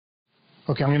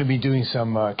Okay, I'm going to be doing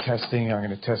some testing. I'm going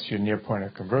to test your near point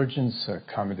of convergence,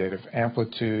 accommodative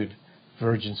amplitude,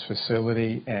 vergence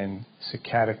facility, and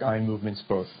saccadic eye movements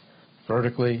both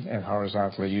vertically and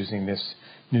horizontally using this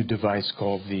new device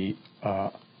called the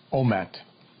OMAT.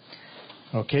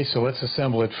 Okay, so let's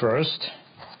assemble it first.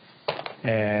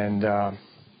 And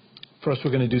first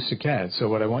we're going to do saccade. So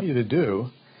what I want you to do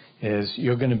is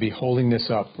you're going to be holding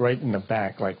this up right in the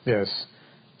back like this,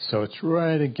 so it's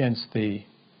right against the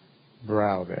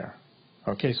brow there.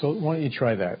 Okay, so why don't you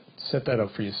try that? Set that up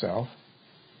for yourself.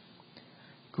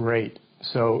 Great.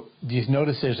 So do you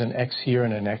notice there's an X here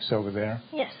and an X over there?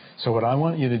 Yes. So what I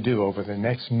want you to do over the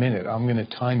next minute, I'm going to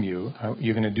time you.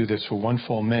 You're going to do this for 1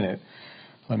 full minute.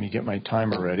 Let me get my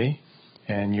timer ready.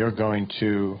 And you're going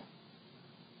to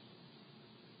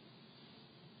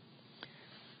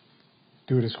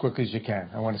do it as quickly as you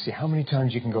can. I want to see how many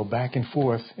times you can go back and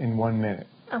forth in 1 minute.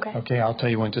 Okay. Okay, I'll tell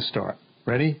you when to start.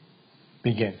 Ready?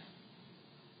 Begin.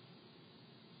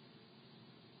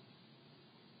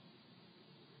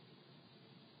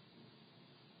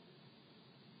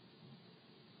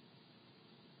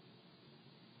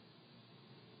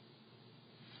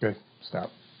 Good. Stop.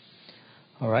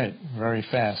 All right. Very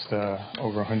fast.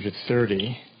 Over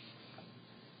 130.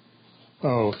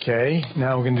 Okay.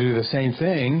 Now we're going to do the same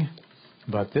thing,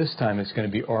 but this time it's going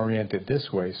to be oriented this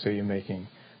way, so you're making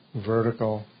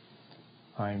vertical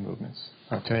eye movements.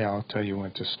 Okay. I'll tell you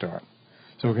when to start.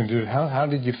 So we're going to do it. How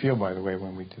did you feel, by the way,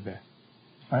 when we did that?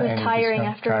 It was tiring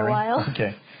after a while.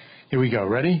 Okay. Here we go.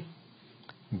 Ready?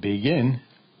 Begin.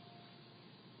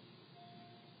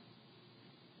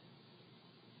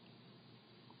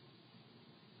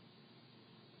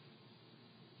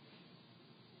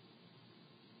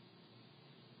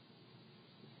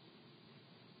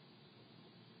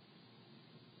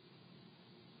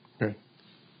 Good.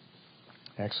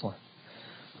 Excellent.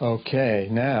 Okay,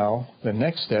 now the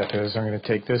next step is I'm going to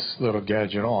take this little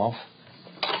gadget off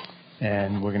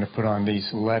and we're going to put on these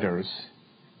letters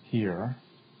here,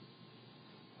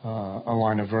 a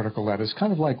line of vertical letters,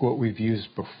 kind of like what we've used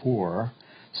before.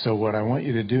 So what I want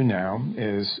you to do now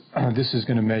is, this is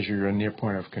going to measure your near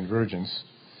point of convergence,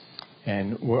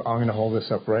 and I'm going to hold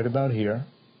this up right about here.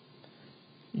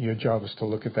 Your job is to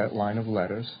look at that line of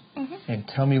letters and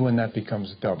tell me when that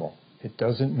becomes double. It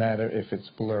doesn't matter if it's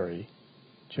blurry.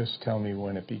 Just tell me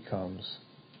when it becomes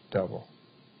double.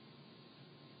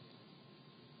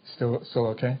 Still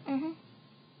okay?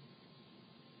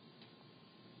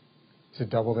 Is it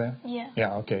double there? Yeah.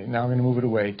 Yeah, okay. Now I'm going to move it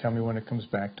away. Tell me when it comes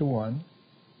back to 1.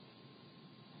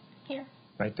 Here.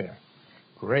 Right there.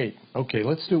 Great. Okay,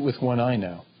 let's do it with one eye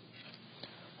now.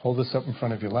 Hold this up in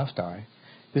front of your left eye.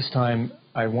 This time,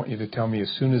 I want you to tell me as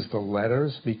soon as the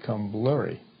letters become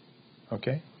blurry.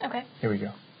 Okay? Okay. Here we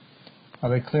go. Are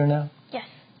they clear now? Yes.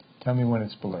 Tell me when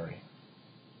it's blurry.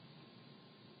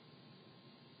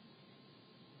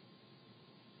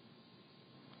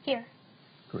 Here.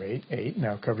 Great. 8.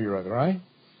 Now cover your other eye.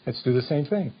 Let's do the same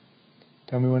thing.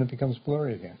 Tell me when it becomes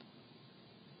blurry again.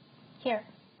 Here.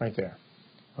 Right there.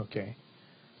 Okay.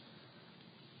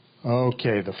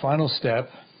 Okay, the final step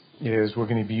is we're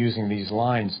going to be using these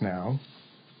lines now,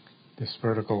 this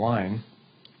vertical line.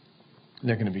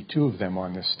 There are going to be 2 of them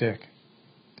on this stick.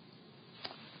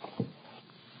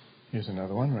 Here's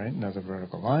another one, right? Another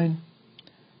vertical line.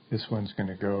 This one's going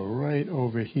to go right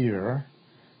over here.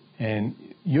 And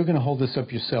you're going to hold this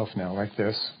up yourself now, like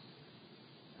this,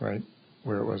 right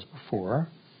where it was before.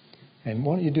 And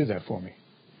why don't you do that for me?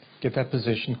 Get that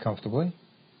position comfortably.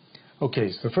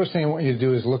 Okay, so the first thing I want you to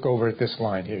do is look over at this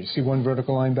line here. You see one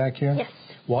vertical line back here? Yes.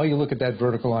 While you look at that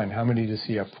vertical line, how many do you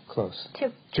see up close? 2.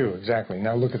 2, exactly.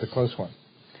 Now look at the close one.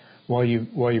 While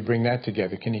you bring that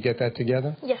together, can you get that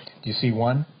together? Yes. Do you see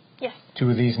 1? Yes.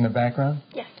 2 of these in the background?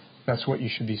 Yes. That's what you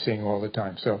should be seeing all the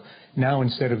time. So now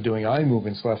instead of doing eye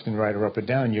movements left and right or up and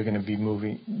down, you're going to be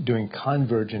doing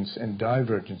convergence and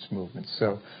divergence movements.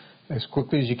 So as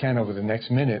quickly as you can over the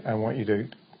next minute, I want you to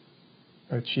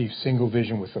achieve single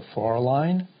vision with the far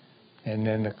line and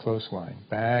then the close line.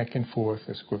 Back and forth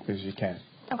as quickly as you can.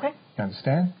 Okay. You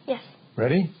understand? Yes.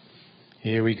 Ready?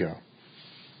 Here we go.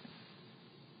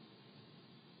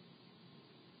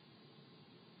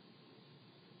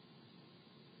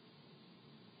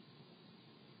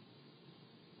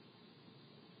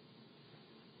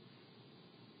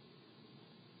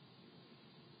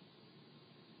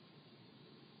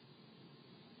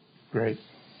 Great.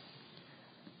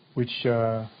 Which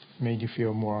made you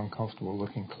feel more uncomfortable,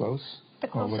 looking close The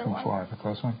closer or looking one. far? The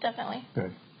close one? Definitely.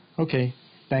 Good. Okay.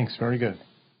 Thanks. Very good.